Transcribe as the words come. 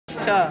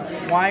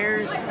to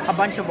wires, a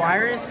bunch of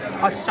wires,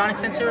 ultrasonic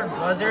sensor,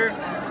 buzzer,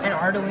 and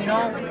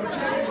Arduino.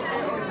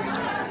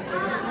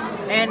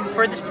 And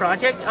for this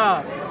project,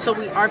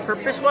 our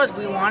purpose was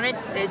we wanted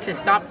it to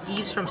stop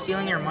thieves from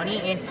stealing your money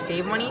and to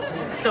save money.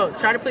 So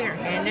try to put your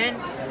hand in.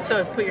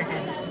 So put your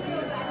hand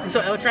in. So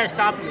it'll try to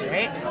stop you,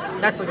 right?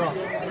 That's the goal.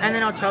 And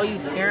then I'll tell you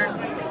here,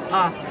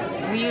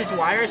 we used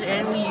wires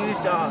and we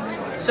used,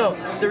 so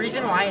the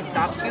reason why it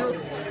stops you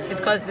is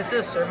because this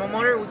is a servo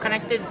motor. We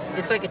connected,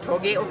 it's like a toll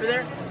gate over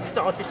there. It's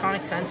the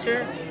ultrasonic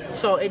sensor.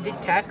 So it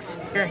detects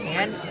your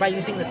hand by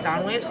using the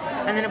sound waves,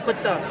 and then it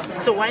puts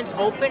so when it's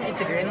open,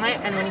 it's a green light,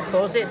 and when you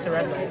close it, it's a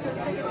red light.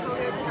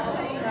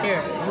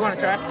 Here, you want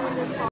to try?